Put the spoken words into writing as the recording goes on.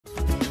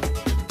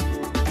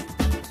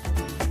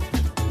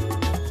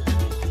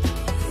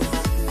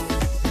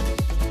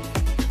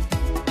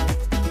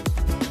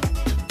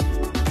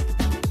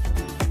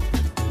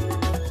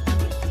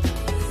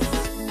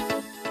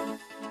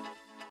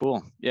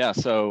Yeah,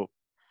 so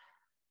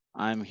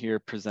I'm here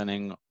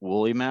presenting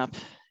Woolly Map.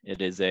 It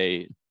is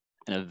an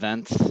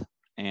event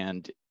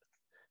and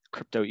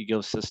crypto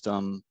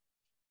ecosystem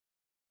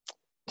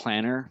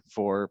planner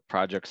for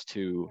projects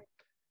to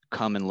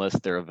come and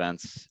list their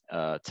events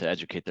to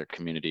educate their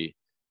community,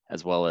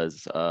 as well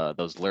as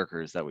those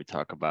lurkers that we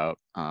talk about,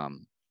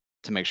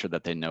 to make sure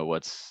that they know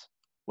what's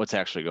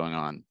actually going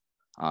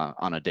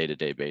on a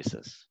day-to-day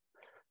basis.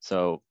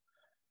 So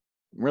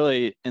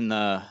really in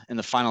the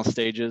final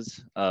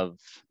stages of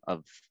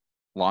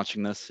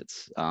launching this.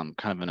 It's kind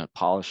of in a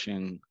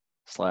polishing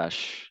 /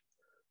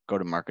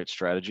 go-to-market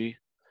strategy.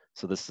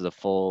 So this is a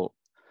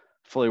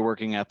fully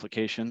working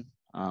application.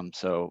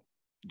 So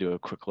do a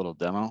quick little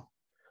demo.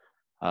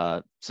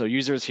 So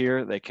users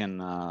here, they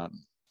can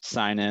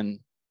sign in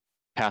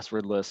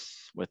passwordless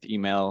with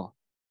email,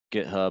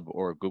 GitHub,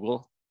 or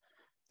Google.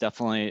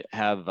 Definitely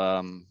have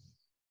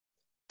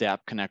the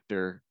app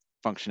connector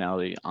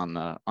functionality on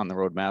the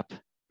roadmap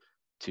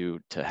to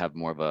have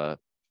more of a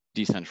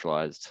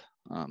decentralized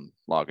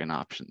login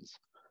options.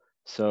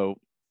 So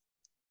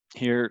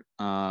here,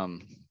 the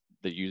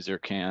user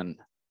can,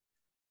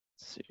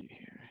 let's see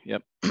here,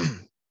 yep,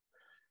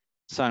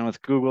 sign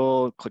with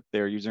Google, click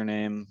their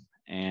username,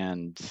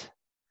 and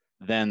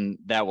then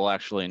that will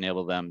actually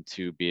enable them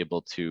to be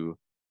able to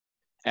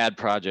add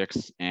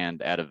projects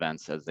and add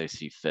events as they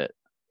see fit.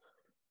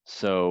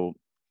 So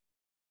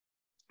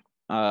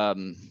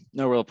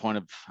no real point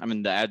of,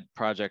 the add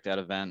project, add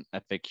event,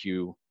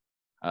 FAQ,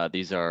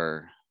 these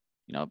are,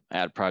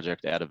 add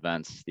project, add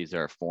events, these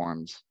are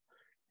forms,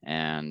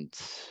 and,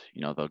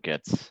 they'll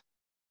get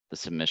the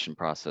submission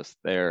process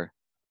there.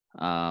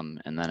 And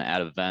then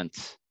add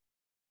event,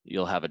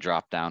 you'll have a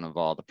drop down of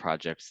all the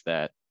projects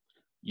that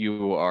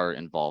you are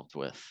involved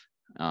with.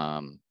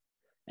 And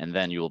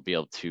then you will be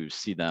able to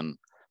see them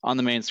on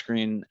the main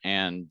screen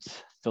and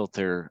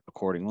filter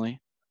accordingly.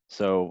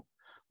 So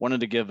wanted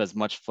to give as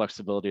much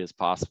flexibility as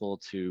possible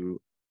to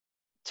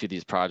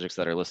these projects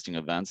that are listing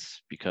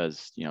events,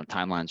 because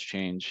timelines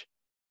change.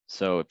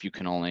 So if you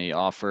can only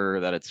offer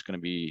that it's going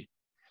to be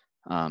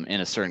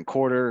in a certain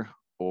quarter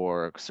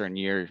or a certain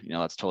year,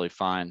 that's totally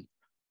fine.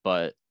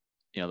 But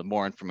the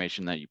more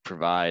information that you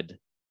provide,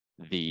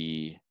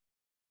 the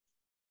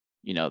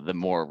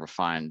more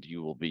refined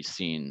you will be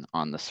seen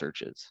on the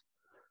searches.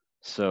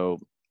 So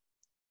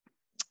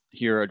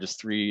here are just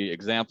 3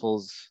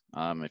 examples.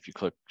 If you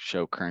click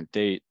show current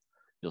date,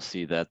 you'll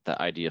see that the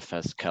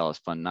Ideafest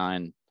Catalyst Fund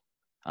 9,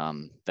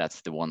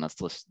 that's the one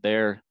that's listed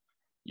there.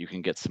 You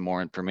can get some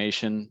more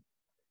information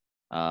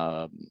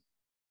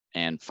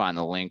and find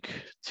the link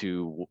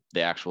to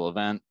the actual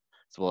event,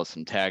 as well as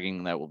some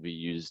tagging that will be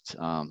used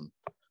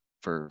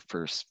for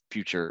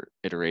future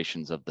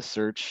iterations of the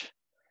search.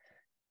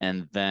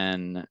 And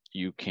then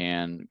you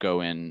can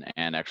go in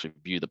and actually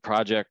view the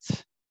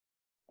project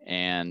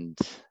and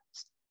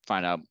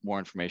find out more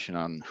information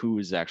on who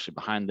is actually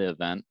behind the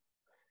event,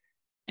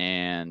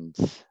 and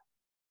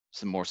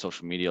some more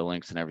social media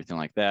links and everything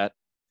like that.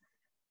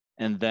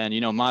 And then,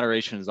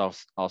 moderation is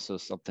also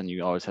something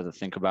you always have to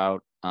think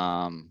about.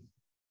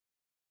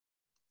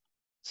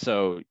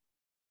 So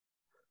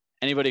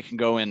anybody can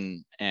go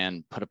in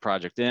and put a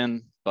project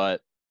in,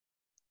 but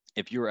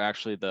if you're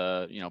actually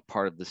the,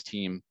 part of this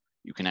team,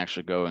 you can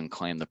actually go and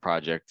claim the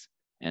project.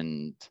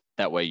 And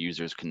that way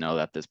users can know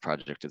that this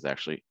project has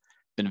actually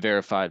been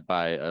verified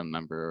by a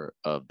member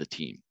of the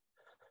team.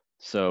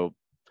 So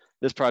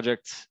this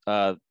project,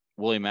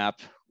 Woolly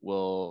Map,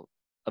 will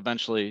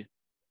eventually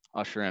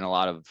usher in a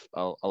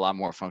lot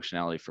more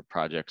functionality for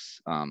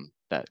projects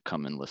that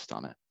come and list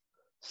on it.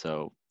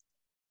 So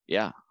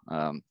yeah,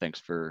 thanks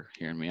for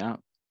hearing me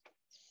out.